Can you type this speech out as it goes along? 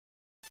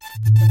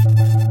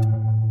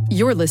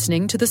You're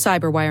listening to the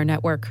Cyberwire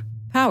Network,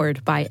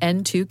 powered by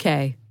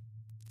N2K.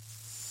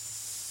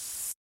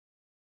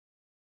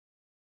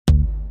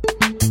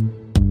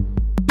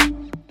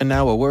 And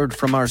now a word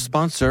from our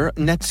sponsor,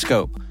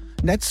 Netskope.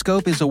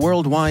 Netskope is a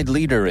worldwide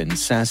leader in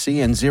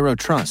SASE and Zero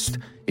Trust.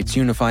 Its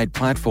unified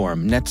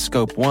platform,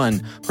 Netskope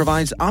One,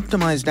 provides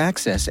optimized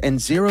access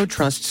and Zero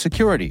Trust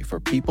security for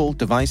people,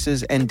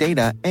 devices, and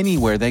data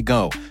anywhere they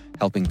go,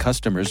 helping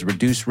customers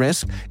reduce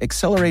risk,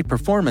 accelerate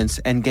performance,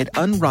 and get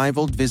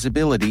unrivaled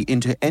visibility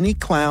into any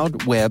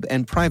cloud, web,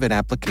 and private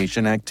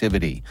application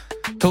activity.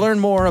 To learn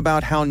more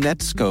about how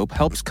Netskope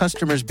helps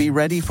customers be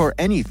ready for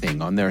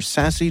anything on their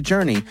SASE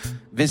journey,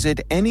 visit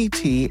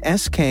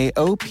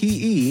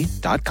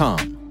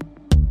netskope.com.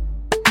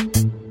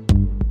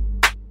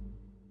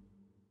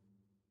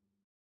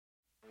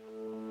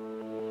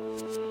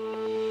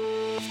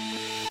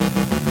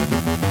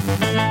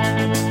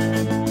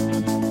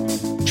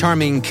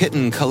 Charming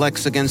Kitten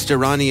collects against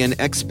Iranian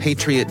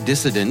expatriate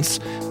dissidents.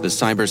 The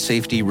Cyber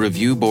Safety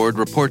Review Board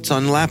reports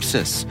on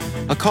Lapsus.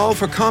 A call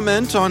for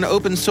comment on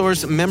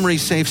open-source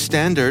memory-safe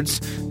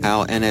standards.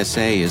 How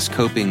NSA is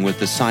coping with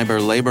the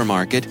cyber labor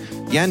market.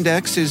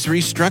 Yandex is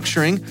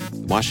restructuring.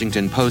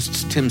 Washington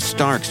Post's Tim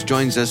Starks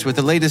joins us with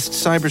the latest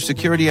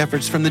cybersecurity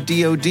efforts from the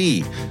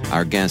DoD.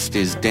 Our guest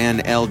is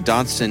Dan L.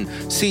 Dodson,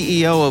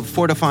 CEO of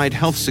Fortified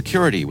Health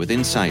Security, with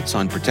insights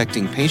on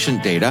protecting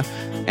patient data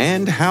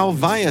and how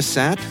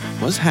Viasat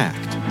was hacked.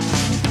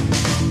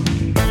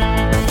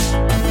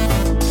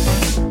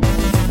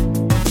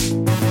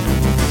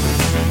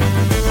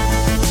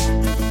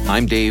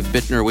 I'm Dave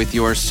Bittner with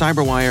your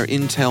CyberWire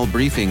Intel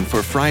briefing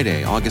for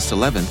Friday, August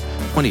 11th,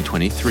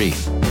 2023.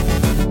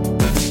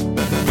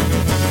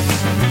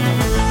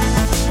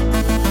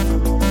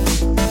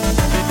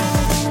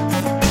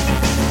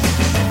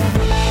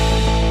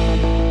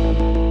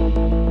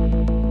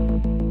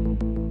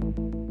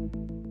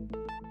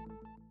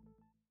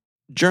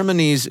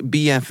 Germany's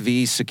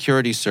BFV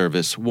security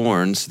service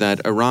warns that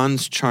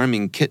Iran's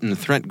Charming Kitten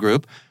threat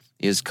group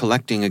is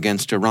collecting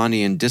against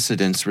Iranian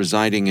dissidents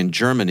residing in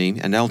Germany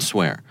and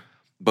elsewhere.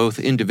 Both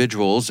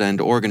individuals and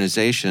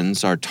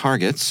organizations are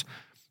targets.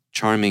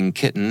 Charming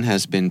Kitten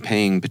has been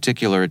paying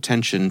particular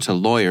attention to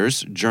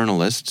lawyers,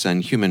 journalists,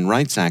 and human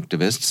rights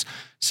activists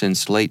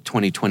since late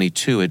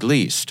 2022 at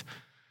least.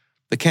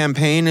 The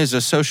campaign is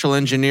a social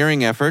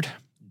engineering effort.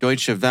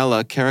 Deutsche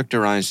Welle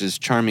characterizes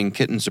Charming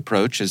Kitten's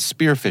approach as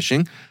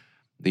spearphishing.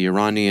 The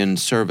Iranian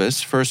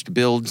service first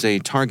builds a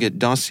target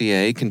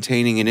dossier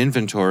containing an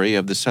inventory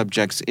of the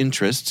subject's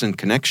interests and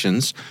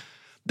connections,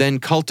 then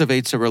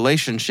cultivates a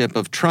relationship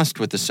of trust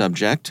with the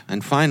subject,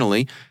 and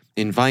finally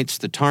invites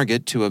the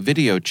target to a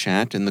video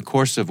chat in the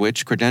course of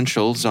which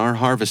credentials are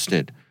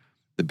harvested.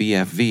 The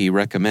BFV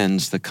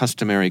recommends the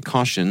customary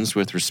cautions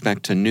with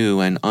respect to new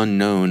and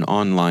unknown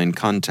online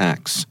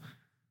contacts.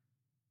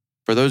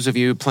 For those of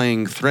you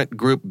playing threat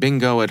group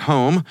bingo at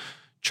home,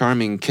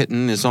 Charming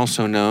Kitten is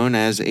also known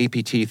as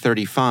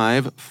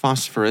APT-35,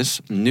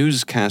 Phosphorus,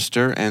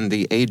 Newscaster, and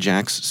the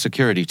Ajax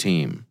security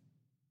team.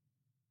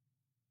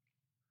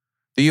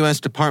 The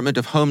U.S. Department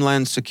of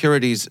Homeland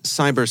Security's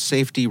Cyber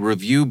Safety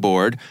Review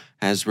Board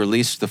has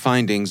released the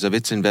findings of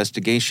its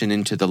investigation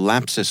into the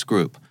Lapsus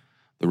group.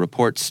 The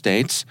report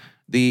states,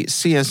 the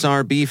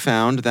CSRB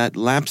found that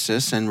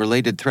Lapsus and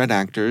related threat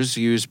actors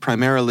use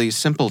primarily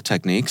simple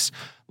techniques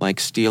like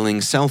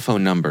stealing cell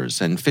phone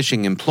numbers and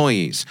phishing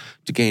employees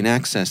to gain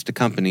access to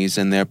companies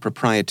and their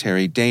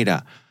proprietary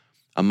data.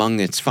 Among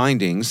its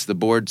findings, the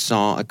board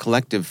saw a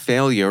collective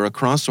failure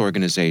across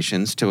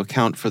organizations to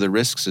account for the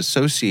risks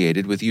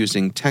associated with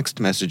using text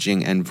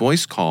messaging and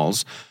voice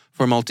calls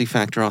for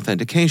multi-factor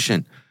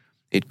authentication.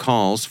 It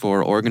calls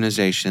for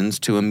organizations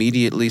to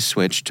immediately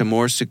switch to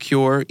more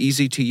secure,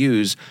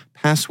 easy-to-use,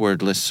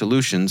 passwordless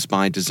solutions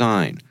by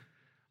design.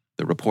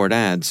 The report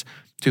adds,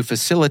 to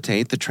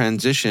facilitate the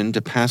transition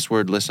to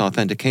passwordless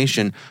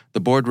authentication, the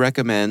board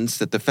recommends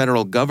that the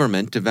federal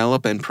government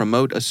develop and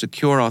promote a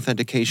secure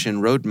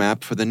authentication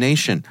roadmap for the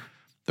nation.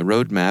 The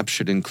roadmap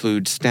should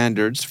include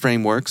standards,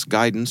 frameworks,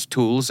 guidance,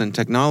 tools, and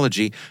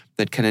technology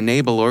that can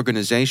enable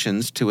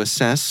organizations to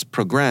assess,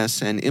 progress,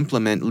 and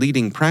implement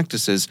leading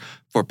practices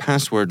for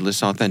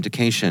passwordless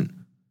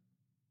authentication.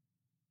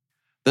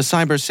 The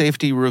Cyber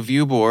Safety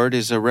Review Board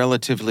is a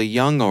relatively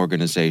young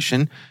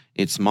organization.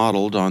 It's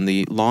modeled on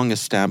the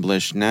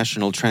long-established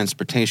National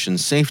Transportation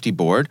Safety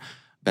Board,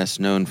 best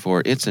known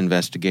for its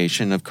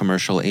investigation of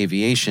commercial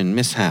aviation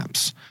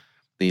mishaps.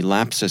 The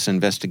Lapsus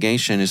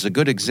investigation is a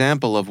good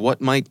example of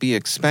what might be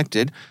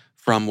expected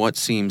from what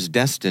seems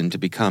destined to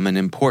become an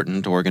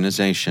important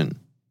organization.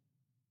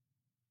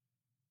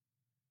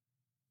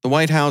 The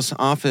White House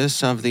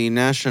Office of the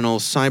National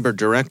Cyber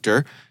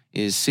Director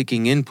is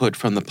seeking input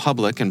from the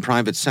public and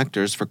private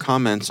sectors for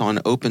comments on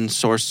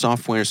open-source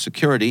software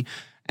security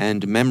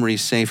and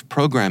memory-safe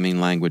programming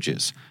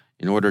languages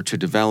in order to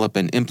develop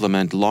and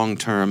implement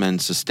long-term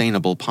and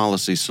sustainable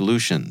policy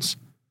solutions.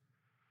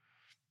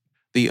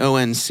 The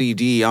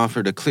ONCD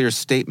offered a clear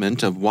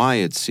statement of why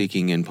it's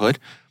seeking input.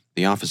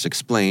 The office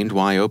explained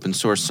why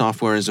open-source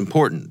software is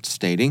important,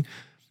 stating,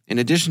 "In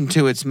addition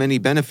to its many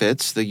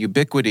benefits, the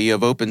ubiquity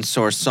of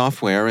open-source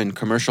software in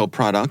commercial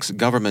products,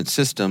 government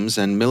systems,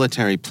 and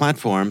military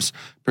platforms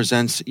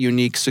presents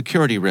unique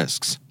security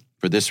risks.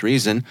 For this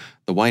reason,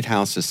 the White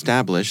House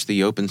established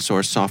the Open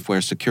Source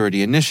Software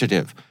Security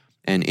Initiative,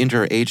 an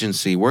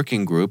interagency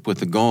working group with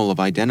the goal of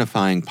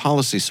identifying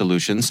policy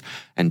solutions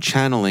and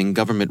channeling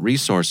government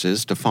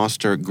resources to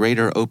foster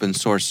greater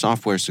open-source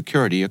software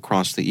security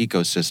across the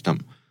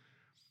ecosystem."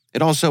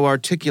 It also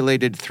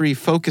articulated 3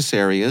 focus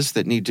areas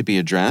that need to be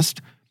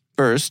addressed.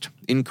 First,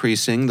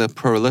 increasing the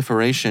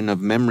proliferation of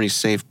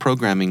memory-safe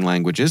programming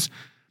languages.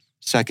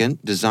 Second,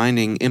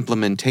 designing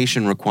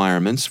implementation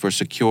requirements for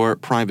secure,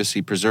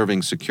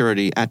 privacy-preserving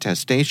security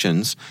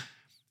attestations.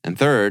 And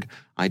third,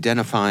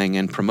 identifying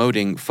and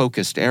promoting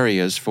focused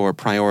areas for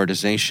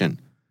prioritization.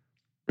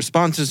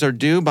 Responses are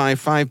due by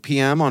 5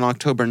 p.m. on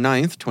October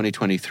 9th,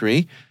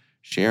 2023.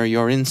 Share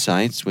your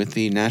insights with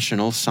the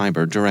National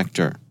Cyber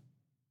Director.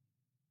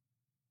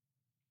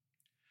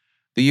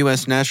 The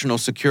U.S. National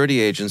Security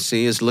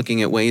Agency is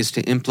looking at ways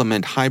to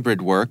implement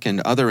hybrid work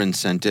and other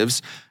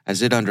incentives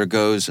as it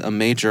undergoes a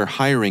major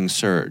hiring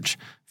surge,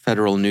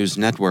 Federal News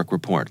Network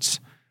reports.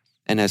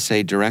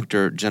 NSA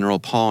Director General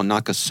Paul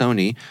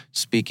Nakasone,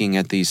 speaking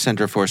at the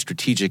Center for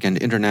Strategic and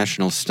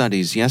International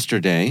Studies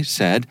yesterday,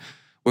 said,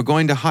 "We're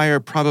going to hire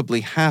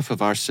probably half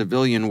of our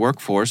civilian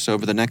workforce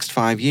over the next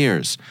 5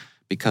 years,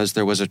 because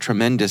there was a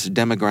tremendous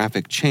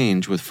demographic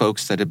change with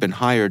folks that had been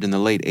hired in the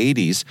late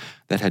 80s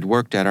that had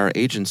worked at our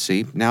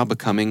agency now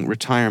becoming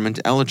retirement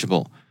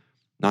eligible."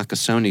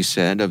 Nakasone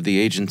said of the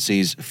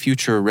agency's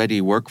Future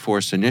Ready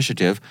Workforce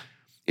Initiative,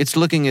 "It's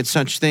looking at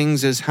such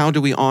things as how do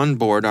we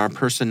onboard our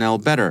personnel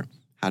better?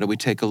 How do we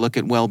take a look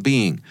at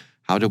well-being?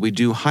 How do we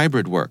do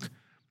hybrid work?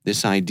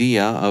 This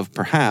idea of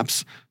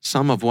perhaps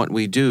some of what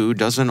we do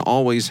doesn't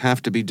always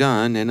have to be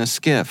done in a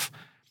skiff.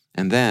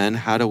 And then,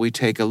 how do we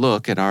take a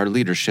look at our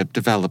leadership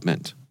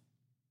development?"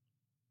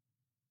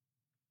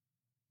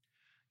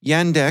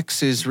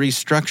 Yandex is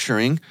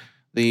restructuring.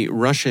 The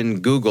Russian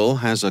Google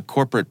has a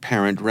corporate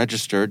parent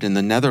registered in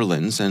the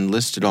Netherlands and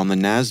listed on the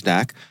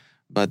NASDAQ,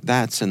 but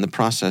that's in the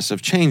process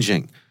of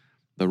changing.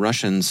 The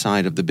Russian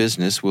side of the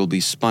business will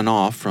be spun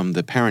off from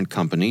the parent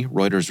company,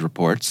 Reuters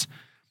reports.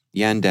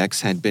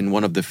 Yandex had been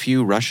one of the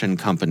few Russian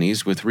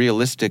companies with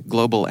realistic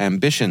global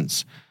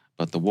ambitions,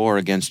 but the war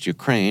against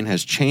Ukraine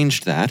has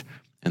changed that,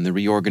 and the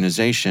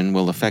reorganization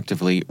will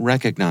effectively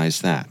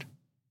recognize that.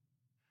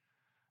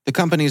 The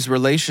company's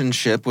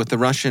relationship with the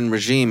Russian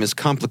regime is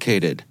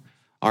complicated.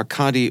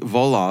 Arkady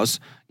Volozh,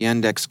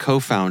 Yandex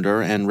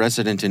co-founder and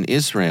resident in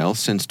Israel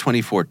since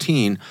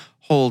 2014,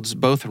 holds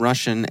both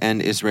Russian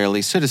and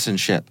Israeli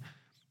citizenship.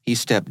 He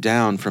stepped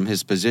down from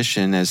his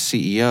position as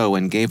CEO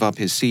and gave up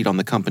his seat on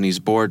the company's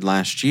board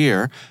last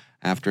year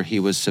after he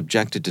was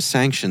subjected to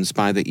sanctions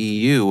by the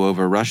EU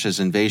over Russia's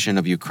invasion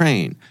of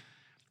Ukraine.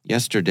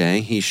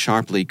 Yesterday, he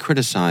sharply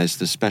criticized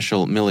the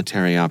special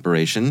military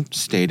operation,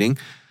 stating,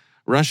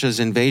 "Russia's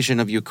invasion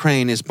of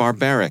Ukraine is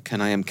barbaric,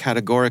 and I am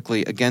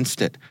categorically against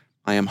it.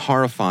 I am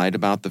horrified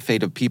about the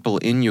fate of people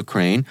in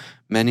Ukraine,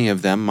 many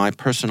of them my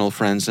personal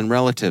friends and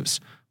relatives,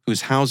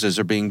 whose houses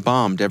are being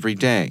bombed every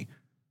day.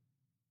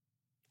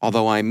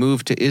 Although I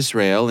moved to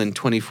Israel in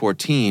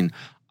 2014,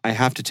 I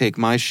have to take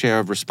my share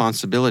of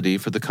responsibility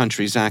for the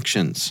country's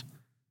actions."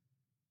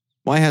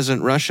 Why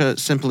hasn't Russia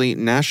simply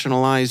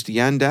nationalized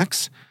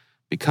Yandex?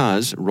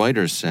 Because,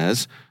 Reuters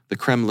says, the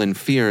Kremlin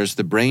fears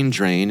the brain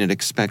drain it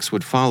expects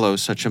would follow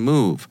such a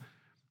move.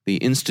 The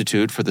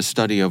Institute for the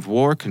Study of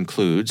War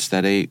concludes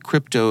that a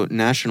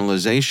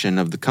crypto-nationalization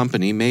of the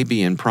company may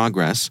be in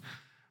progress.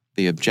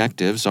 The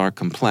objectives are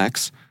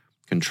complex: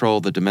 control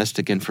the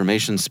domestic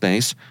information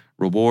space,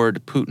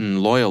 reward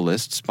Putin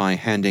loyalists by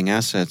handing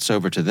assets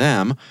over to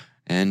them,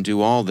 and do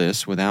all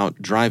this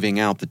without driving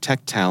out the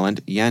tech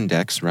talent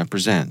Yandex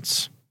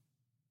represents.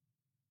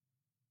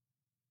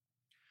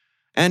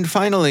 And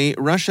finally,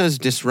 Russia's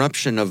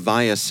disruption of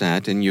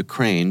Viasat in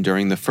Ukraine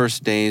during the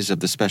first days of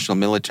the special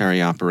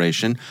military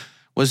operation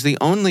was the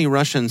only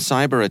Russian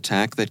cyber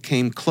attack that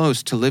came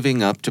close to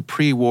living up to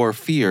pre-war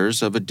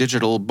fears of a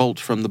digital bolt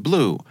from the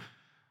blue.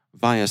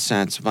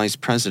 Viasat's vice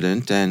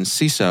president and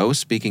CISO,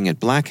 speaking at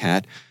Black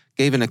Hat,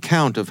 gave an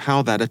account of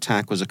how that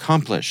attack was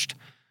accomplished.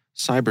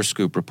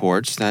 Cyberscoop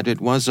reports that it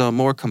was a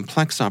more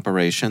complex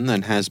operation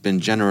than has been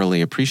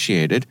generally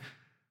appreciated.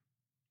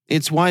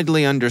 It's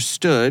widely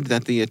understood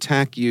that the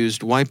attack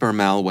used wiper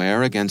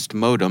malware against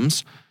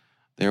modems.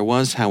 There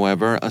was,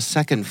 however, a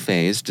second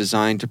phase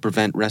designed to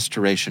prevent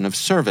restoration of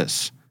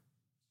service.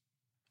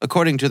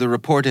 According to the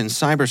report in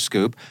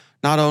Cyberscoop,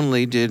 not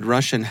only did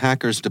Russian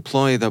hackers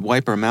deploy the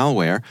wiper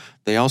malware,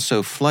 they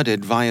also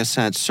flooded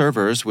Viasat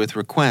servers with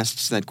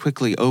requests that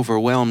quickly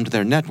overwhelmed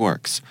their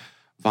networks.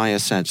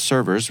 Viasat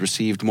servers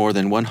received more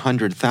than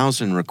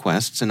 100,000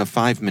 requests in a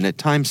 5-minute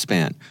time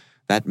span.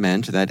 That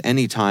meant that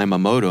any time a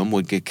modem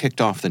would get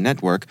kicked off the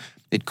network,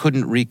 it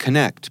couldn't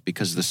reconnect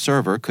because the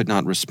server could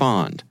not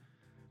respond.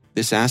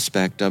 This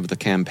aspect of the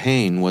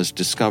campaign was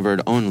discovered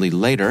only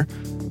later.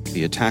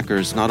 The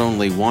attackers not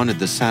only wanted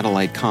the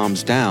satellite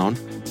comms down,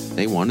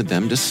 they wanted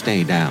them to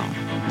stay down.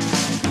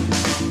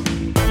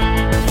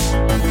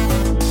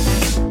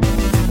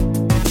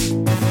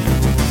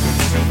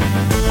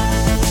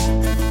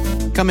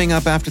 Coming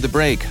up after the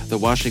break, the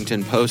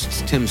Washington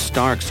Post's Tim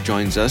Starks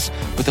joins us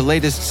with the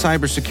latest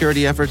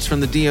cybersecurity efforts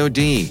from the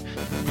DoD.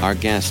 Our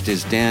guest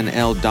is Dan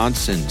L.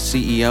 Dodson,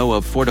 CEO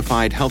of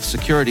Fortified Health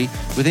Security,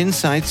 with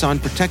insights on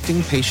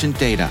protecting patient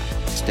data.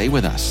 Stay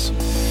with us.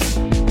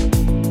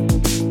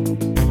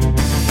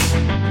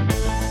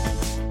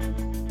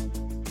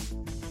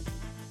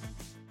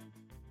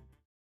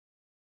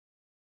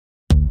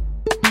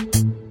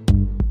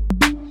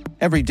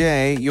 Every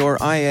day, your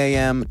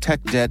IAM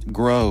tech debt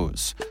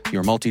grows.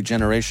 Your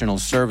multi-generational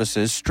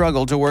services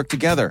struggle to work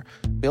together.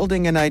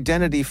 Building an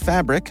identity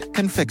fabric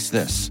can fix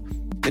this.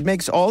 It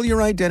makes all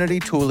your identity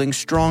tooling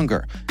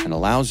stronger and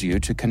allows you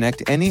to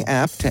connect any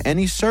app to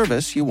any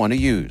service you want to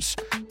use,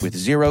 with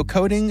zero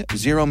coding,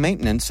 zero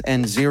maintenance,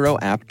 and zero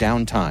app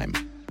downtime.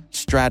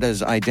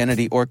 Strata's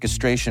identity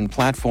orchestration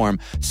platform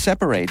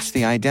separates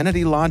the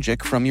identity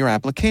logic from your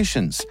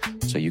applications,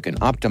 so you can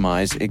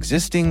optimize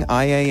existing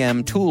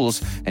IAM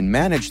tools and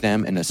manage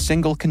them in a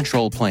single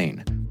control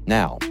plane.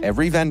 Now,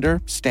 every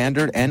vendor,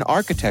 standard, and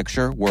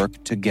architecture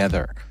work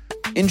together.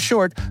 In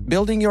short,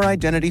 building your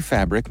identity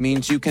fabric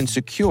means you can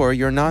secure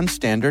your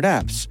non-standard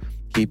apps,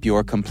 keep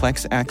your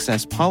complex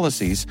access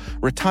policies,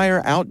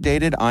 retire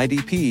outdated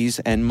IDPs,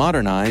 and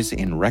modernize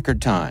in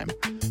record time.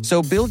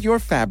 So build your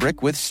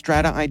fabric with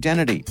Strata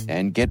Identity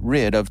and get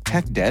rid of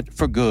tech debt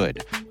for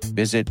good.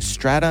 Visit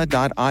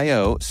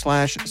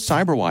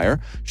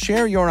strata.io/cyberwire,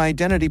 share your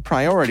identity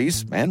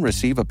priorities, and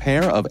receive a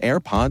pair of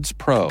AirPods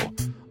Pro.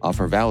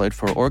 Offer valid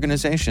for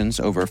organizations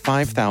over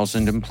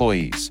 5,000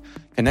 employees.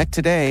 Connect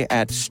today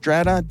at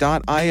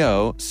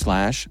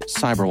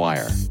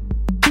strata.io/cyberwire.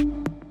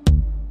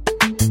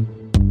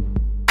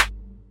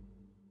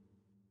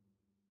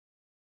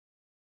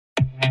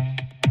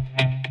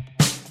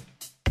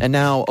 And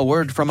now, a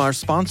word from our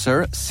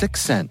sponsor,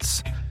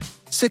 6sense.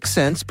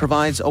 6sense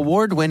provides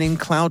award-winning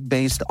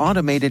cloud-based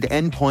automated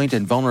endpoint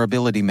and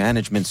vulnerability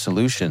management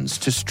solutions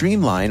to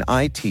streamline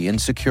IT and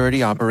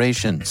security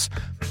operations.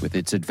 With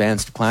its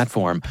advanced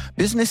platform,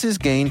 businesses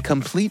gain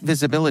complete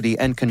visibility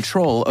and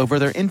control over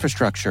their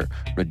infrastructure,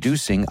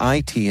 reducing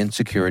IT and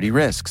security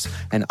risks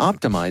and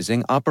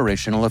optimizing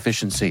operational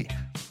efficiency.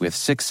 With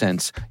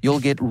 6sense, you'll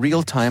get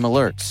real-time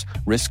alerts,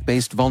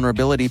 risk-based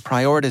vulnerability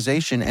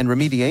prioritization and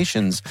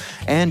remediations,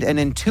 and an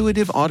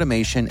intuitive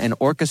automation and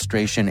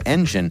orchestration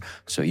engine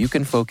so you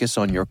can focus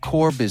on your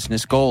core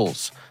business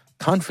goals,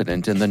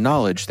 confident in the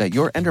knowledge that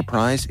your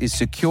enterprise is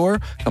secure,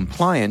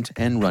 compliant,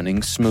 and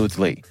running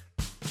smoothly.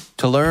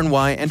 To learn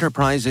why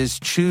enterprises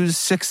choose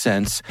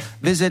 6sense,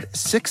 visit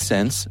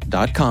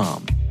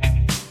 6sense.com.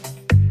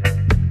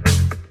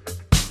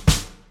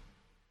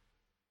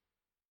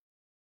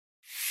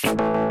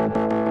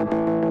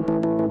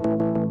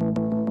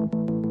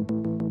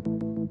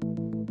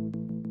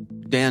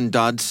 Dan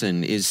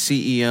Dodson is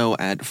CEO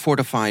at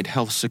Fortified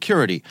Health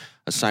Security,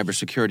 a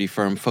cybersecurity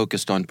firm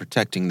focused on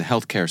protecting the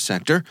healthcare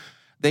sector.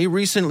 They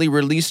recently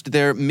released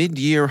their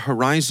mid-year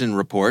Horizon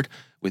report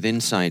with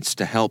insights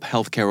to help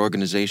healthcare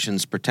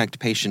organizations protect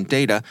patient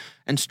data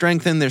and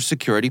strengthen their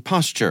security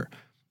posture.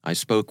 I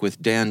spoke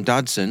with Dan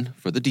Dodson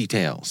for the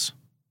details.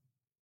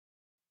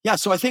 Yeah,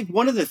 so I think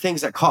one of the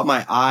things that caught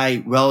my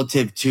eye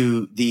relative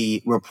to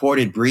the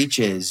reported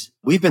breaches,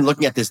 we've been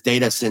looking at this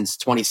data since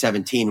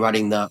 2017,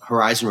 running the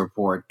Horizon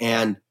report.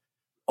 And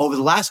over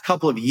the last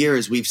couple of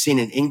years, we've seen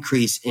an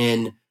increase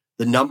in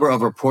the number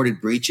of reported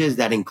breaches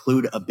that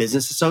include a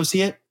business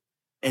associate.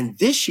 And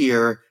this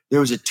year,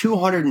 there was a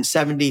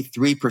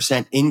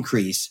 273%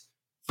 increase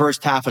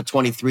first half of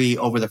 23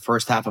 over the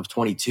first half of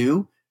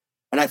 22.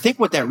 And I think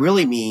what that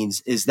really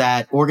means is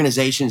that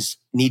organizations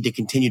need to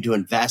continue to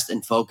invest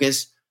and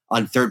focus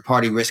on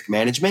third-party risk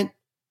management,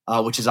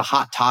 which is a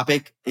hot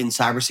topic in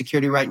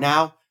cybersecurity right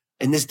now.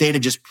 And this data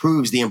just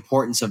proves the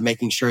importance of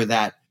making sure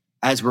that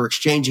as we're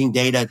exchanging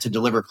data to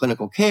deliver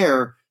clinical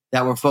care,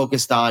 that we're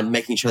focused on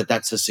making sure that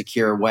that's a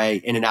secure way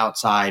in and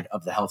outside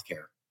of the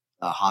healthcare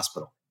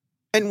hospital.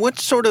 And what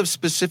sort of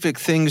specific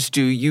things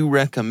do you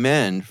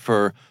recommend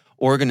for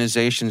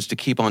organizations to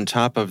keep on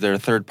top of their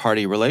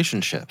third-party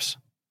relationships?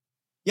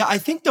 Yeah, I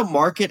think the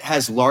market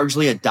has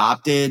largely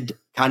adopted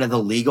kind of the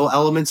legal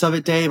elements of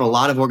it, Dave. A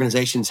lot of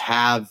organizations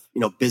have,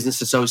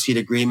 business associate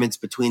agreements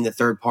between the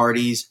third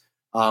parties.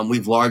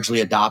 We've largely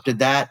adopted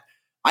that.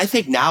 I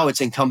think now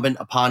it's incumbent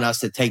upon us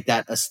to take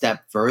that a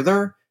step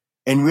further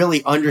and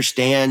really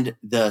understand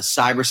the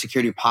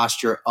cybersecurity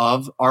posture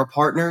of our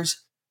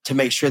partners to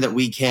make sure that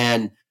we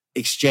can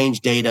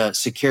exchange data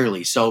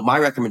securely. So my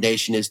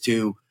recommendation is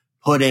to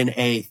put in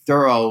a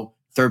thorough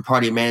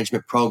third-party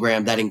management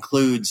program that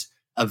includes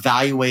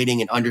evaluating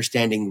and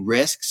understanding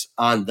risks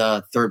on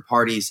the third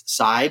party's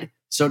side,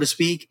 so to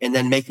speak, and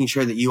then making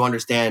sure that you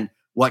understand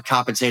what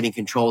compensating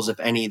controls, if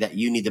any, that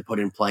you need to put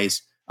in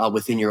place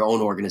within your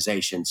own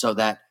organization so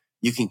that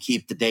you can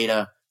keep the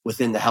data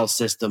within the health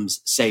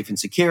systems safe and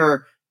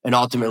secure, and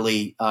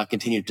ultimately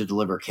continue to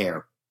deliver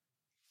care.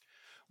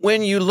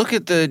 When you look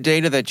at the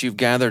data that you've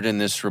gathered in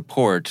this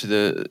report,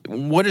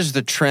 what is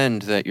the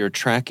trend that you're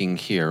tracking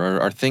here?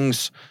 Are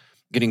things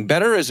getting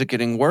better? Is it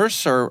getting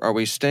worse? Or are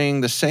we staying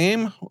the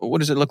same? What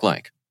does it look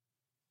like?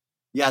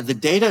 Yeah, the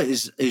data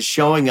is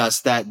showing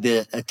us that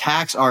the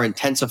attacks are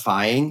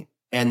intensifying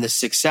and the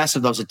success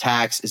of those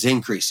attacks is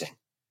increasing.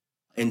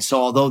 And so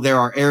although there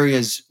are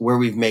areas where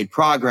we've made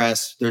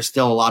progress, there's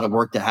still a lot of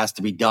work that has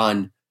to be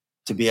done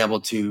to be able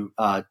to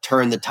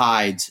turn the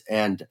tides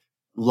and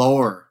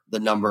lower the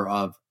number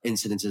of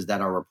incidences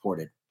that are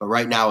reported. But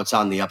right now it's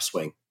on the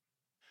upswing.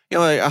 You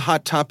know, a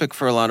hot topic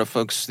for a lot of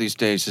folks these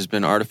days has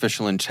been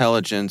artificial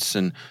intelligence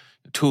and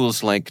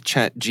tools like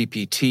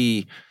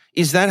ChatGPT.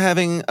 Is that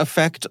having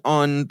effect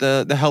on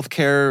the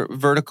healthcare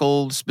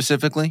vertical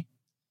specifically?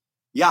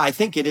 Yeah, I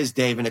think it is,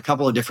 Dave, in a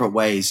couple of different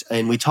ways.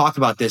 And we talked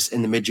about this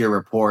in the mid-year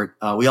report.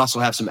 We also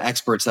have some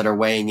experts that are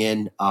weighing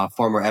in,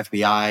 former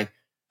FBI,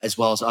 as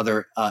well as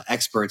other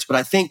experts. But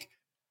I think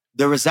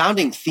the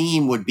resounding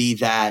theme would be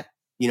that,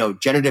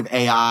 generative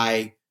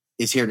AI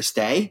is here to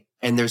stay.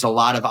 And there's a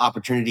lot of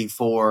opportunity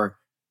for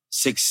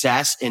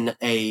success in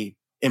a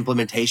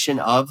implementation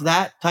of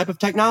that type of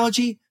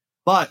technology.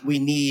 But we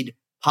need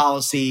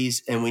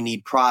policies and we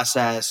need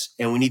process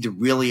and we need to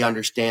really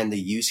understand the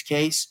use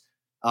case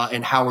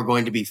and how we're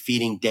going to be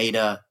feeding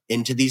data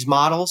into these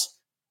models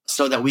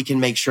so that we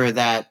can make sure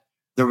that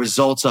the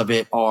results of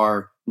it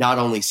are not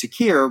only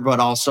secure,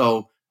 but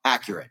also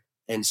accurate.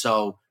 And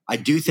so I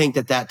do think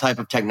that type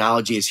of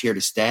technology is here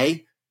to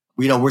stay.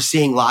 We're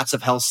seeing lots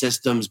of health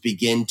systems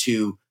begin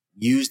to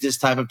use this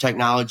type of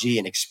technology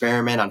and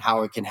experiment on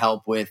how it can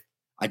help with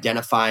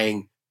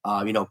identifying,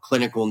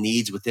 clinical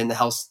needs within the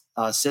health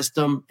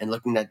system and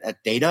looking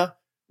at data.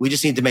 We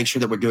just need to make sure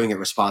that we're doing it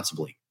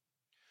responsibly.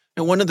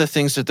 And one of the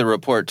things that the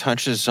report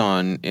touches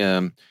on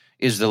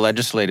is the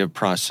legislative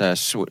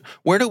process.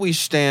 Where do we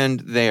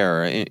stand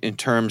there in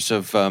terms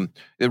of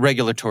the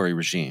regulatory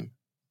regime?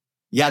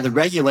 Yeah, the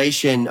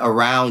regulation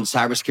around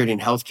cybersecurity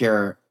and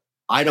healthcare,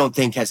 I don't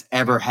think has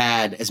ever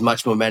had as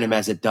much momentum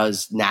as it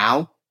does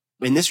now.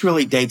 And this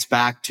really dates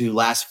back to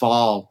last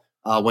fall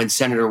when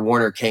Senator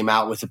Warner came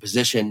out with a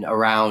position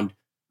around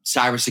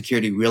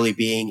cybersecurity really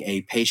being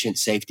a patient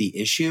safety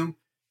issue.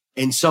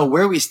 And so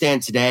where we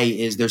stand today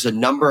is there's a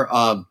number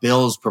of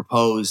bills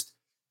proposed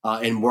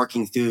and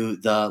working through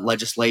the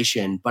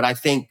legislation. But I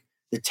think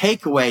the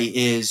takeaway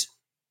is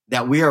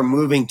that we are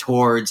moving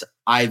towards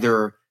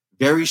either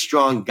very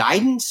strong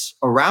guidance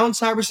around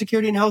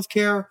cybersecurity and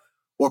healthcare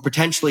or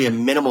potentially a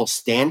minimal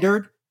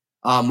standard,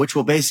 which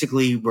will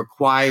basically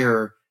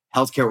require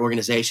healthcare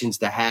organizations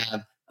to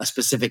have a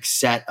specific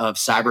set of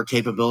cyber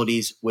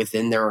capabilities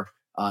within their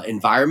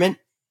environment.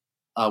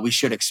 We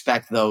should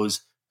expect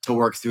those to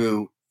work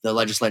through the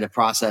legislative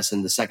process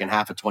in the second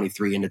half of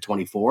 23 into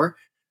 24.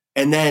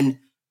 And then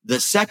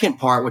the second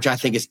part, which I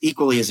think is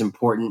equally as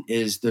important,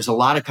 is there's a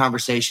lot of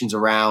conversations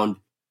around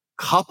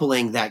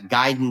coupling that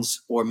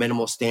guidance or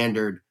minimal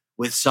standard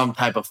with some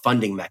type of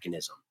funding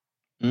mechanism,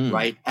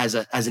 right? As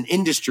an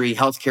industry,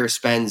 healthcare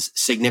spends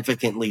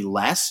significantly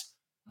less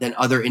than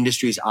other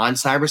industries on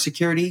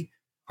cybersecurity,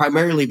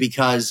 primarily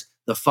because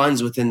the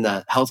funds within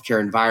the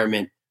healthcare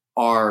environment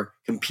are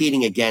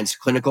competing against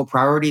clinical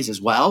priorities as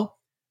well.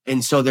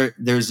 And so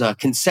there's a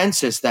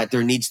consensus that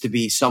there needs to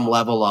be some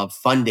level of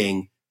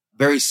funding,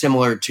 very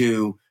similar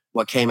to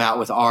what came out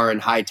with R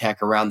and high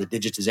tech around the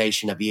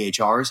digitization of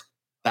EHRs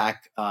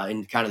back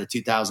in kind of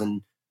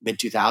the mid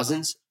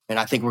 2000s. And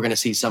I think we're going to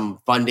see some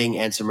funding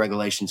and some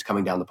regulations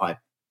coming down the pipe.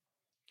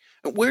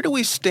 Where do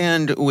we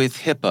stand with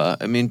HIPAA?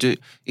 I mean,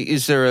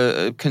 is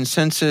there a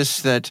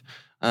consensus that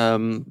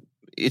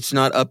it's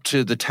not up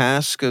to the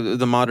task of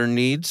the modern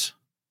needs?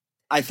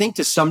 I think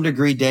to some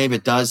degree, Dave,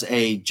 it does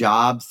a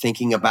job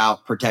thinking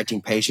about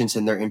protecting patients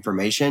and their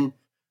information.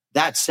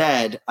 That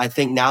said, I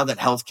think now that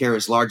healthcare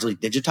is largely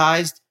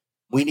digitized,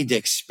 we need to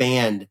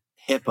expand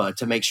HIPAA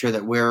to make sure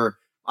that we're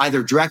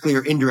either directly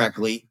or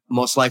indirectly,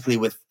 most likely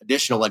with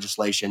additional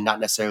legislation, not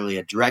necessarily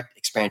a direct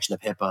expansion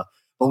of HIPAA,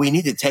 but we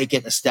need to take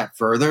it a step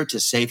further to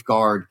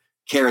safeguard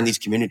care in these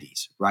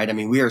communities, right? I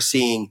mean, we are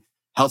seeing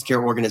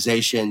healthcare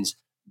organizations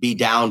be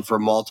down for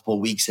multiple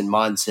weeks and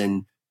months.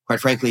 And quite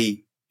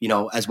frankly,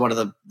 as one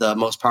of the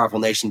most powerful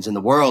nations in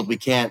the world, we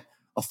can't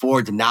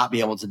afford to not be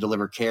able to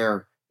deliver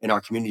care in our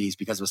communities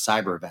because of a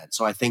cyber event.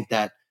 So I think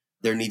that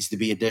there needs to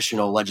be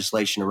additional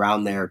legislation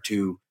around there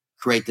to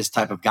create this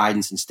type of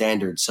guidance and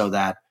standards so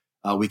that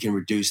we can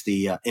reduce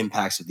the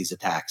impacts of these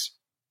attacks.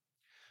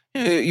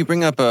 You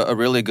bring up a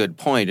really good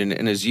point.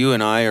 And as you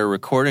and I are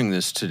recording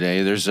this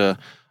today, there's a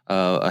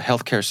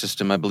healthcare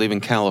system, I believe in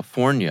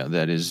California,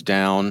 that is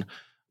down.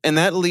 And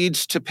that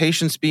leads to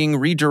patients being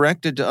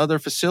redirected to other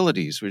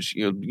facilities, which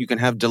you can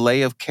have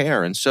delay of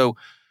care. And so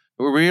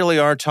we really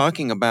are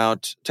talking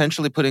about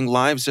potentially putting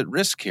lives at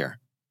risk here.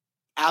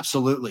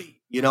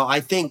 Absolutely. I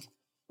think,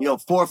 4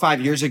 or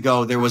 5 years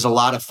ago, there was a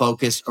lot of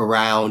focus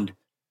around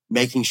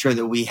making sure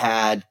that we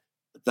had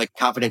the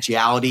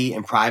confidentiality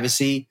and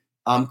privacy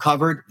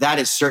covered. That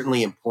is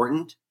certainly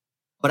important.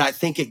 But I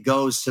think it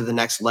goes to the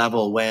next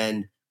level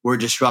when we're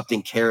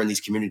disrupting care in these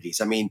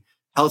communities. I mean,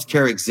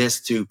 healthcare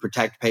exists to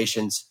protect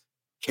patients,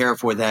 care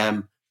for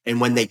them.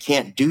 And when they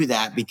can't do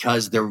that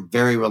because they're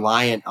very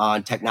reliant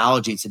on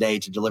technology today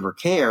to deliver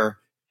care,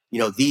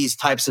 these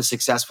types of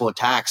successful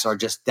attacks are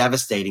just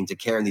devastating to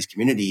care in these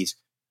communities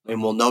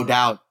and will no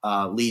doubt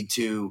lead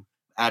to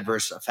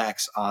adverse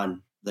effects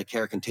on the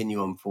care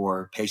continuum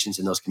for patients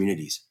in those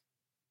communities.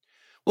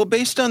 Well,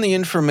 based on the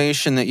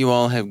information that you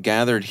all have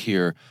gathered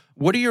here,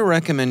 what are your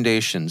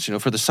recommendations,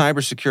 for the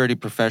cybersecurity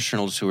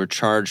professionals who are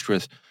charged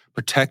with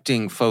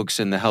protecting folks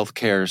in the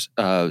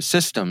healthcare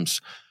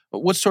systems?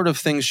 What sort of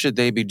things should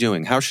they be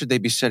doing? How should they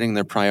be setting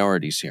their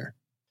priorities here?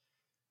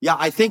 Yeah,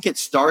 I think it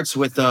starts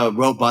with a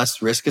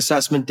robust risk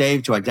assessment,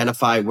 Dave, to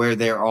identify where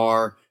there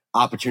are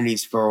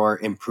opportunities for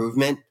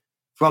improvement.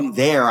 From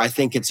there, I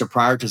think it's a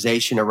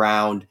prioritization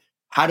around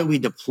how do we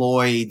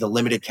deploy the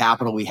limited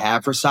capital we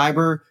have for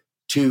cyber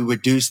to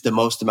reduce the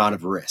most amount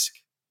of risk,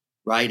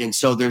 right? And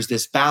so there's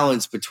this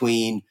balance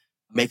between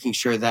making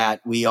sure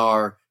that we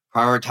are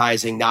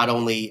prioritizing not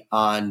only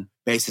on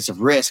basis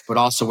of risk, but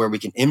also where we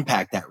can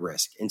impact that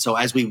risk. And so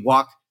as we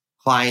walk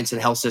clients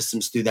and health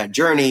systems through that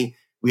journey,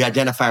 we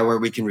identify where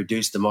we can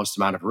reduce the most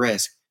amount of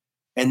risk.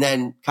 And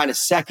then kind of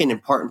second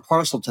and part and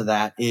parcel to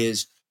that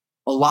is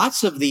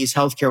lots of these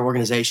healthcare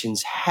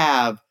organizations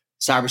have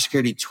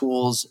cybersecurity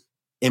tools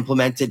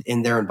implemented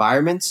in their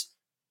environments,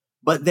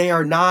 but they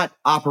are not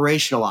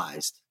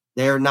operationalized.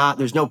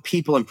 There's no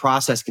people and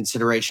process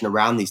consideration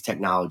around these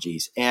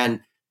technologies.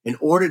 And in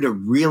order to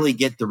really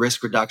get the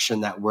risk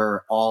reduction that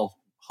we're all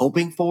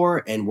hoping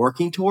for and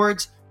working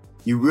towards,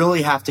 you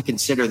really have to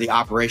consider the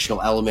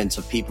operational elements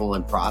of people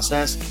and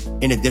process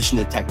in addition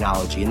to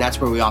technology. And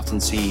that's where we often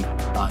see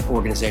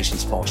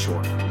organizations fall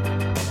short.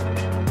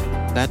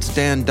 That's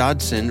Dan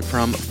Dodson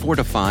from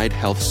Fortified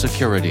Health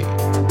Security.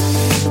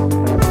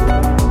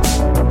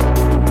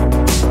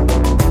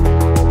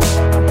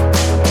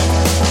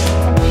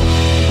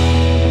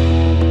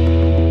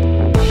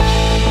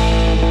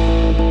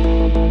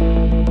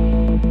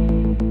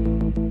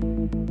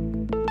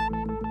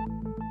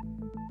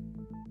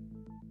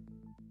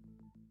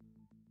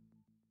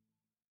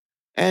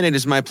 And it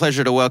is my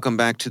pleasure to welcome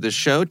back to the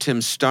show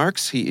Tim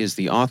Starks. He is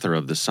the author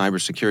of the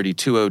Cybersecurity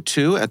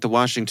 202 at the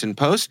Washington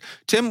Post.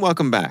 Tim,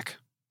 welcome back.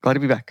 Glad to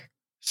be back.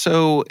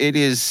 So it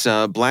is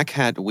Black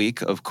Hat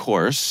Week, of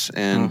course,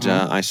 and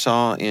I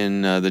saw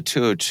in the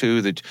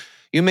 202 that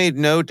you made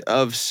note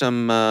of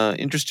some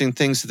interesting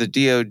things that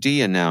the DoD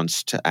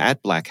announced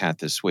at Black Hat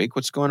this week.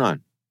 What's going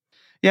on?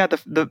 Yeah,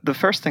 the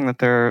first thing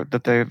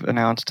that they've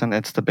announced, and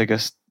it's the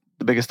biggest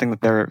thing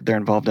that they're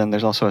involved in.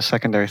 There's also a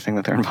secondary thing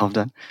that they're involved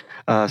in.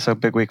 So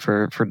big week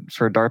for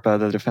DARPA,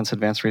 the Defense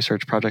Advanced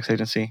Research Projects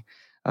Agency,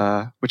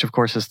 which of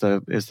course is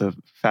the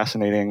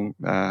fascinating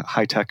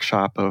high tech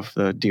shop of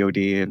the DoD,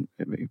 and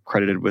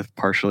credited with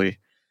partially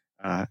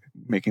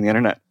making the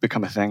internet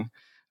become a thing,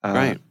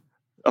 Right?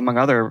 Among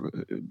other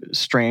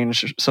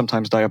strange,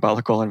 sometimes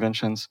diabolical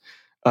inventions.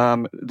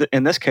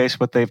 In this case,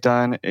 what they've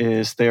done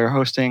is they're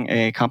hosting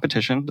a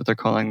competition that they're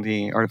calling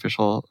the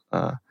Artificial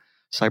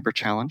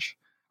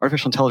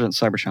Intelligence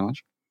Cyber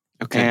Challenge.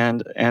 Okay.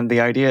 And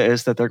the idea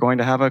is that they're going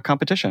to have a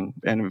competition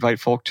and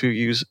invite folk to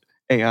use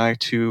AI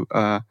to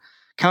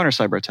counter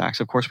cyber attacks.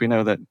 Of course, we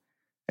know that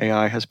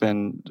AI has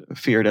been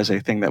feared as a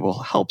thing that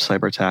will help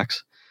cyber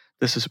attacks.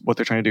 This is what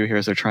they're trying to do here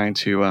is they're trying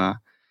to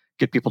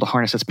get people to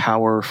harness its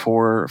power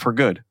for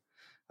good.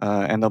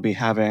 And they'll be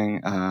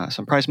having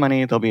some prize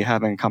money. They'll be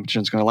having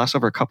competitions going to last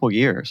over a couple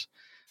years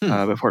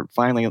before it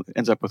finally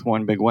ends up with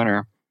one big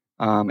winner.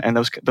 And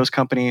those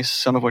companies,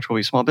 some of which will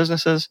be small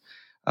businesses,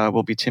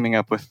 will be teaming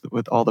up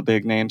with all the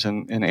big names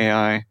in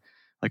AI,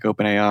 like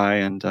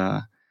OpenAI and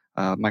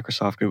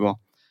Microsoft, Google.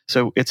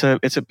 So it's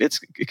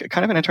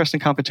kind of an interesting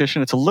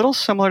competition. It's a little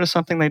similar to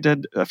something they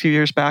did a few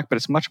years back, but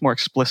it's much more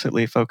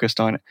explicitly focused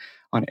on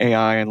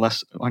AI and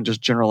less on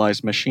just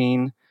generalized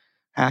machine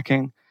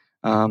hacking,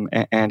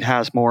 and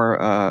has more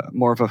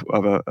of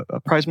a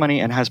prize money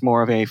and has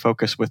more of a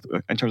focus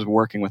in terms of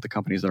working with the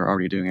companies that are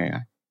already doing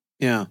AI.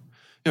 Yeah.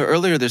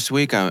 Earlier this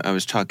week, I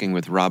was talking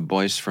with Rob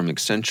Boyce from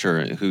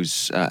Accenture,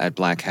 who's at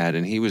Black Hat,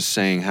 and he was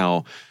saying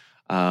how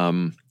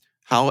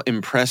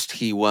impressed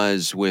he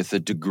was with the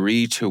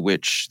degree to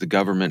which the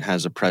government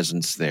has a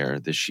presence there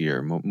this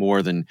year,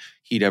 more than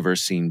he'd ever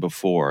seen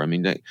before. I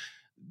mean,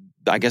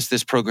 I guess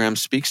this program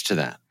speaks to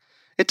that.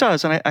 It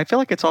does, and I feel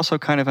like it's also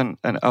kind of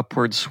an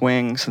upward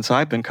swing since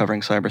I've been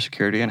covering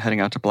cybersecurity and heading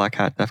out to Black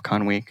Hat DEF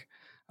CON week.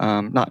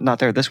 Not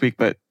there this week,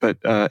 but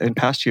in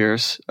past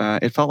years,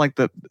 it felt like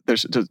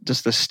there's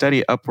just this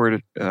steady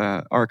upward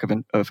arc of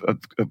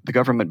the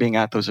government being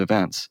at those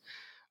events,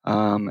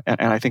 and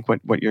I think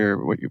what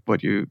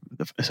you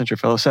the Accenture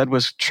fellow said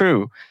was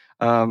true,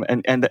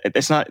 and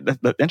it's not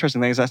the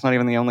interesting thing is that's not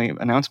even the only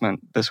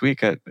announcement this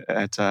week at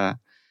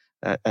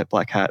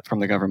Black Hat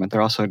from the government.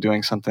 They're also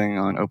doing something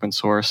on open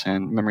source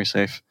and memory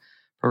safe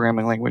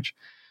programming language.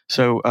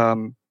 So.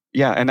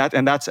 Yeah,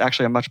 and that's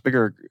actually a much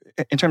bigger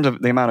in terms of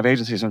the amount of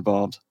agencies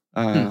involved.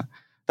 That's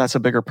that's a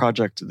bigger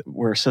project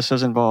where CISA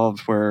is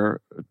involved,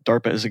 where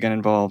DARPA is again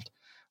involved,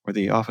 where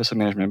the Office of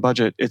Management and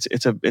Budget.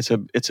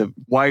 It's a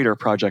wider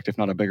project, if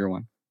not a bigger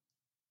one.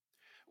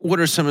 What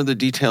are some of the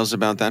details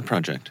about that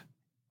project?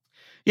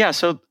 Yeah,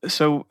 so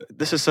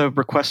this is a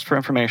request for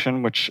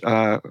information, which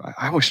I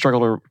always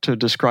struggle to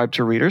describe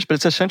to readers, but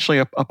it's essentially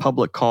a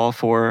public call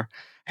for,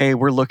 hey,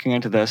 we're looking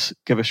into this.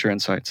 Give us your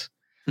insights.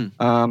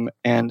 And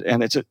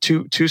it's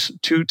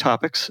two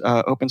topics: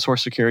 open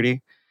source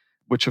security,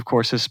 which of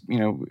course has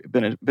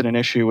been an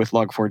issue with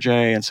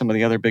Log4j and some of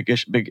the other big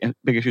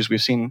issues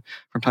we've seen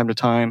from time to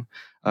time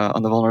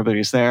on the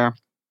vulnerabilities there.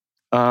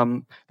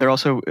 They're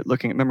also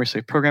looking at memory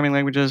safe programming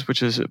languages,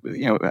 which is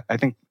I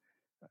think.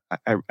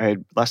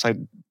 Last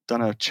I'd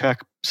done a check,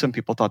 some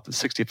people thought that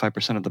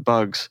 65% of the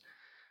bugs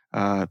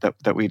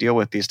that we deal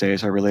with these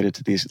days are related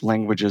to these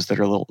languages that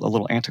are a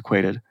little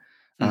antiquated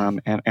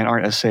and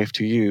aren't as safe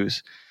to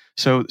use.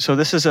 So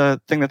this is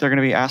a thing that they're going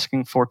to be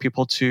asking for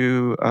people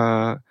to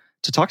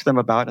talk to them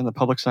about in the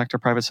public sector,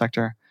 private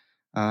sector,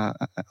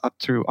 up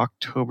through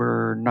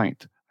October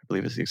 9th, I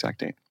believe is the exact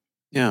date.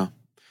 Yeah.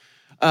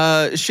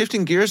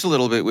 Shifting gears a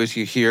little bit with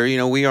you here,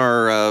 we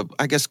are,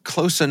 I guess,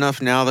 close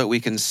enough now that we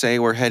can say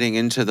we're heading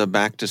into the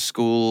back to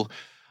school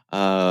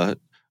part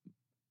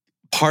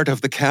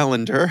of the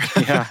calendar.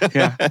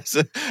 Yeah. As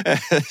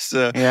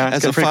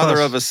a father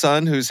of a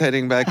son who's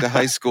heading back to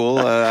high school,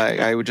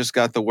 I just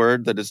got the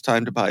word that it's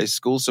time to buy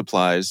school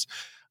supplies.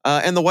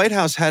 And the White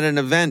House had an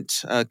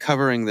event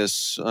covering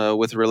this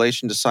with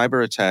relation to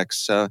cyber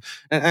attacks. And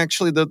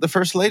actually, the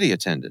First Lady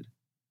attended.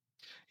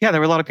 Yeah, there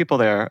were a lot of people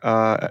there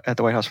at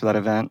the White House for that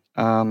event.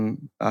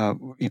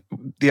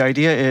 The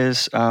idea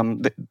is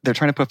they're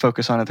trying to put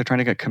focus on it. They're trying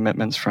to get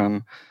commitments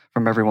from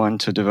everyone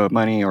to devote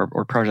money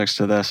or projects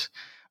to this.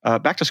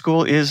 Back to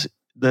school is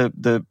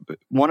the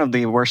one of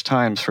the worst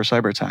times for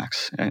cyber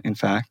attacks. In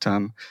fact,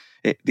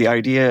 the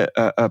idea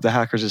of the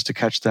hackers is to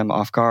catch them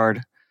off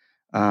guard,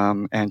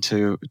 and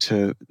to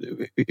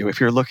if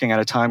you're looking at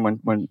a time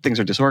when things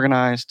are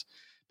disorganized.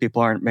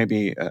 People aren't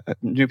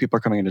new people are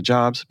coming into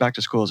jobs. Back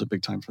to school is a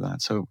big time for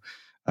that. So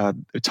a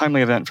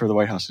timely event for the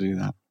White House to do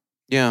that.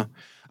 Yeah.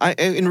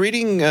 In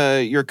reading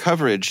your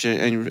coverage,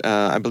 and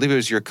I believe it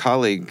was your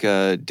colleague,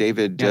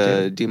 David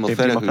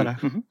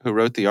DiMolfetta, who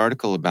wrote the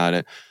article about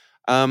it,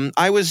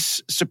 I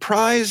was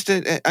surprised,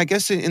 I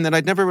guess, in that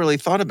I'd never really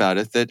thought about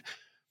it, that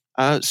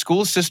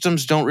school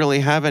systems don't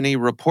really have any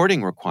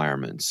reporting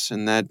requirements,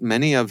 and that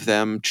many of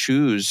them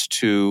choose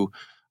to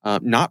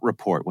not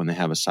report when they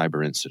have a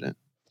cyber incident.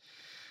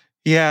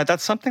 Yeah,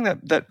 that's something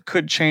that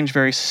could change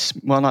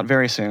not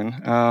very soon.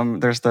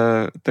 There's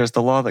the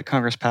law that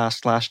Congress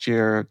passed last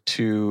year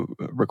to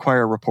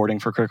require reporting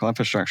for critical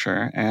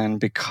infrastructure, and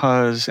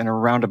because in a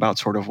roundabout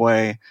sort of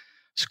way,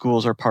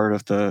 schools are part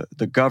of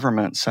the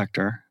government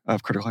sector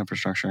of critical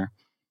infrastructure,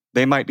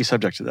 they might be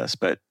subject to this.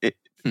 But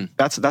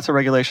that's a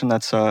regulation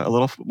that's a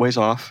little ways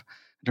off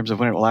in terms of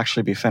when it will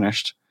actually be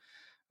finished.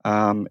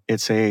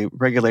 It's a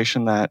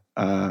regulation that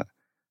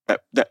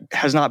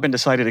has not been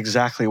decided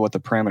exactly what the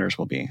parameters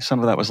will be. Some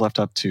of that was left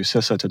up to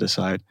CISA to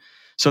decide.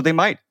 So they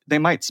might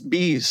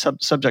be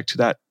subject to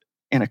that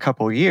in a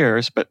couple of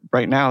years, but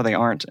right now they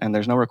aren't, and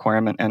there's no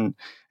requirement. And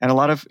a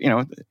lot of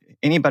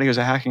anybody who's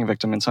a hacking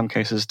victim in some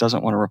cases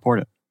doesn't want to report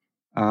it.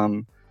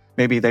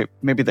 Maybe it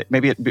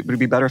would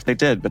be better if they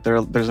did, but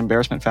there's an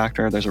embarrassment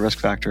factor, there's a risk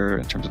factor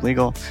in terms of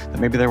legal that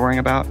maybe they're worrying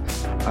about.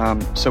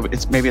 So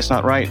it's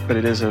not right, but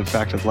it is a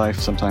fact of life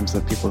sometimes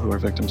that people who are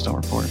victims don't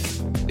report.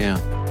 Yeah.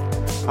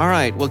 All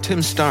right. Well,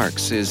 Tim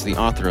Starks is the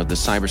author of the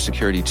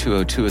Cybersecurity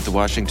 202 at the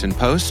Washington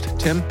Post.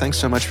 Tim, thanks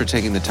so much for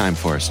taking the time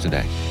for us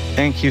today.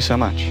 Thank you so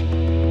much.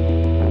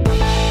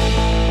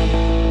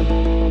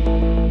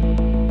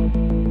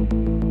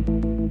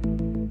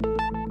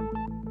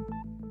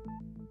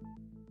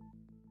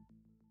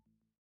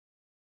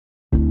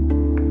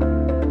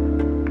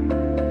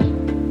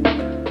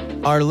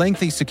 Are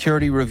lengthy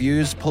security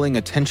reviews pulling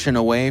attention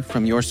away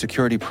from your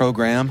security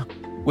program?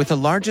 With the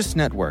largest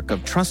network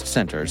of trust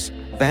centers,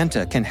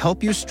 Vanta can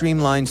help you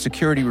streamline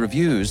security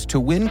reviews to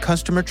win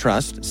customer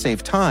trust,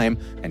 save time,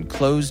 and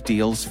close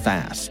deals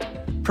fast.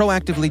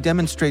 Proactively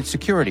demonstrate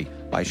security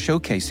by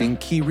showcasing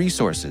key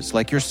resources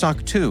like your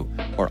SOC 2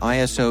 or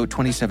ISO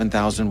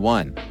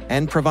 27001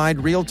 and provide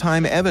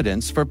real-time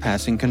evidence for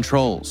passing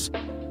controls.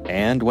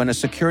 And when a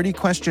security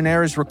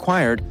questionnaire is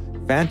required,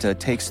 Vanta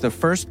takes the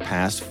first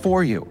pass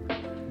for you.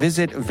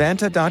 Visit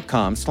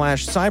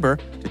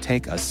vanta.com/cyber to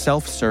take a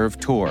self-serve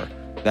tour.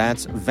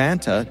 That's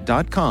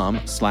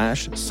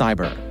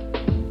vanta.com/cyber.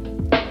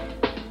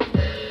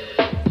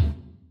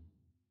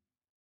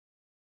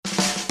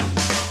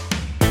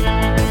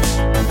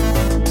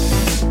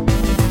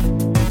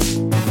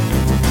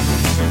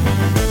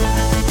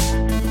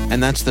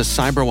 And that's the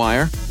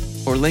Cyberwire.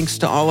 For links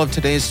to all of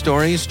today's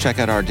stories, check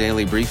out our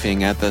daily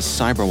briefing at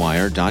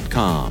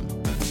thecyberwire.com.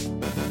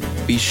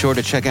 Be sure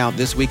to check out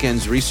this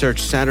weekend's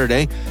Research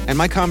Saturday and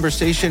my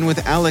conversation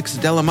with Alex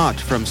Delamotte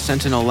from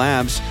Sentinel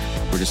Labs.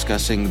 We're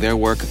discussing their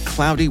work,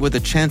 Cloudy with a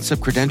Chance of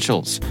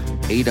Credentials.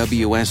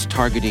 AWS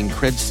targeting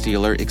cred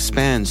stealer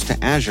expands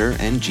to Azure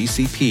and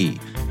GCP.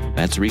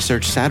 That's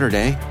Research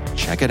Saturday.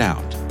 Check it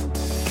out.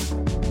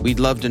 We'd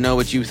love to know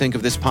what you think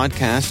of this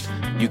podcast.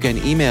 You can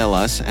email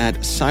us at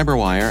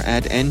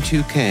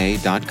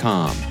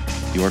cyberwire@n2k.com.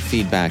 Your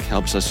feedback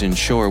helps us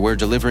ensure we're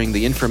delivering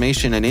the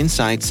information and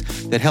insights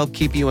that help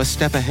keep you a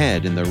step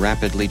ahead in the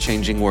rapidly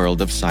changing world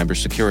of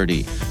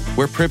cybersecurity.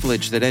 We're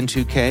privileged that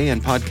N2K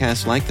and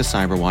podcasts like the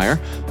Cyberwire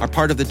are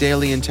part of the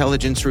daily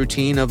intelligence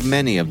routine of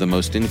many of the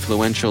most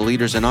influential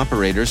leaders and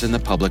operators in the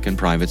public and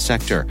private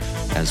sector,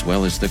 as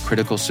well as the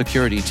critical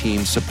security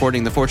teams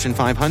supporting the Fortune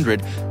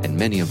 500 and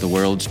many of the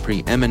world's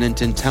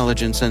preeminent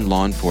intelligence and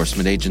law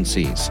enforcement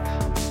agencies.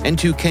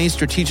 N2K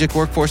Strategic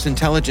Workforce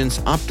Intelligence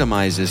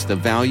optimizes the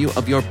value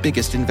of your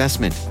biggest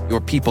investment,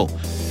 your people.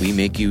 We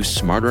make you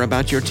smarter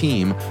about your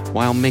team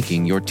while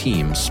making your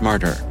team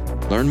smarter.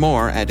 Learn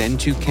more at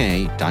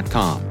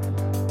n2k.com.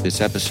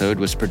 This episode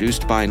was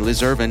produced by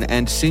Liz Irvin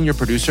and senior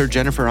producer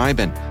Jennifer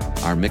Iben.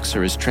 Our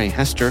mixer is Trey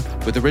Hester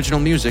with original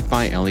music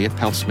by Elliot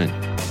Peltzman.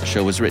 The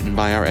show was written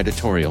by our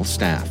editorial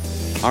staff.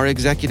 Our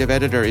executive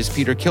editor is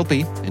Peter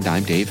Kilpie, and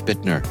I'm Dave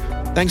Bittner.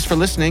 Thanks for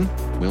listening.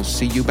 We'll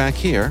see you back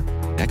here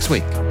next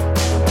week.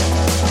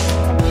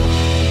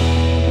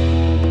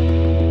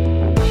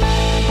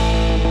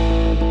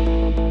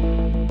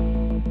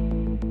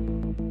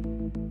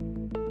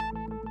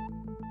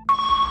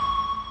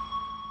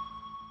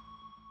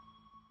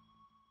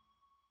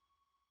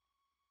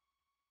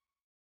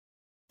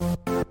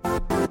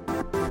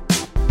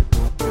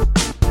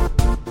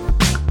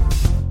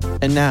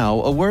 And now,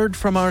 a word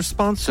from our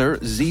sponsor,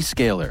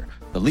 Zscaler,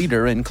 the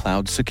leader in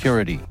cloud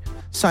security.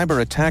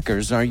 Cyber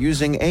attackers are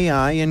using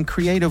AI in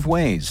creative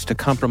ways to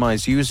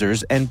compromise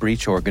users and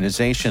breach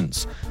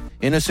organizations.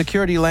 In a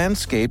security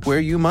landscape where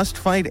you must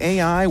fight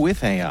AI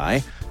with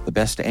AI, the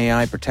best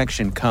AI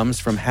protection comes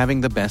from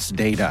having the best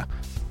data.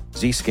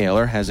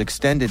 Zscaler has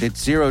extended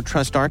its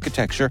zero-trust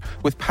architecture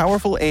with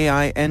powerful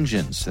AI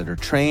engines that are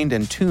trained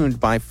and tuned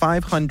by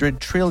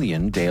 500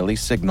 trillion daily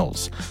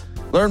signals.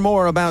 Learn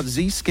more about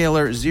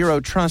Zscaler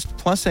Zero Trust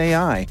Plus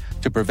AI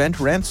to prevent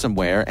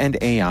ransomware and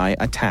AI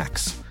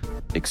attacks.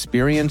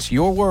 Experience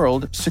your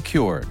world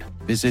secured.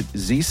 Visit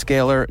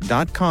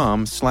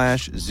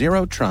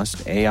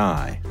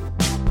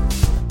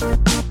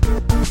zscaler.com/zerotrustai.